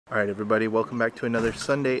Alright everybody, welcome back to another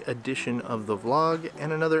Sunday edition of the vlog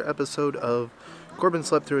and another episode of Corbin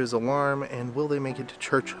slept through his alarm and will they make it to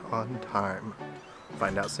church on time?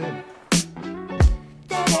 Find out soon.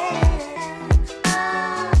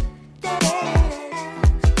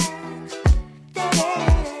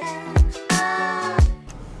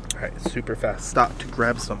 Alright, super fast stop to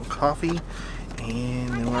grab some coffee and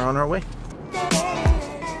then we're on our way.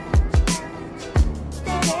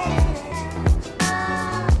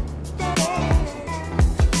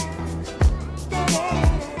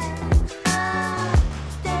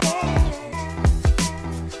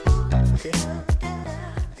 Okay,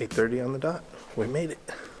 8:30 on the dot. We made it.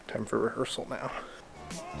 Time for rehearsal now.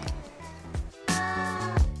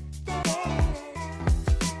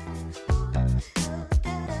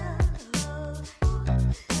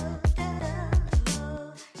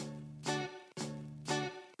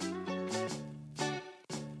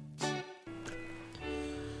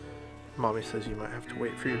 Mommy says you might have to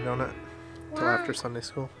wait for your donut till after Sunday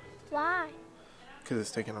school. Why? Because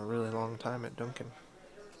it's taking a really long time at Duncan.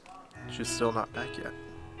 She's still not back yet.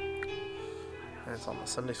 And it's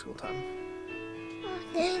almost Sunday school time.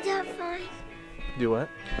 Is that fine? Do what?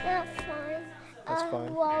 That's fine. That's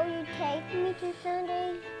fine. Will you take me to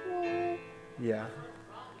Sunday school? Yeah.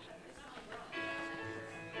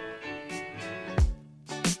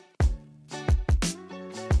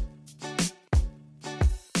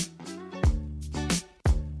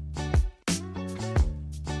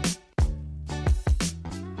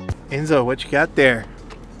 Enzo, what you got there?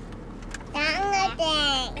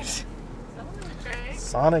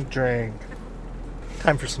 Sonic drink.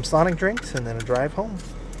 Time for some Sonic drinks and then a drive home.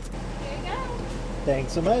 Here you go.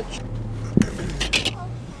 Thanks so much.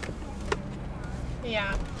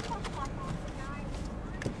 Yeah.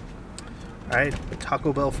 Alright,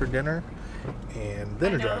 Taco Bell for dinner and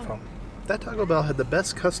then a drive home. That Taco Bell had the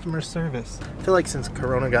best customer service. I feel like since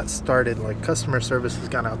Corona got started, like customer service has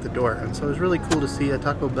gone out the door, and so it was really cool to see a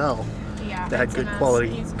Taco Bell that had good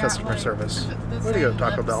quality customer service. Way to go,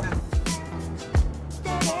 Taco Bell.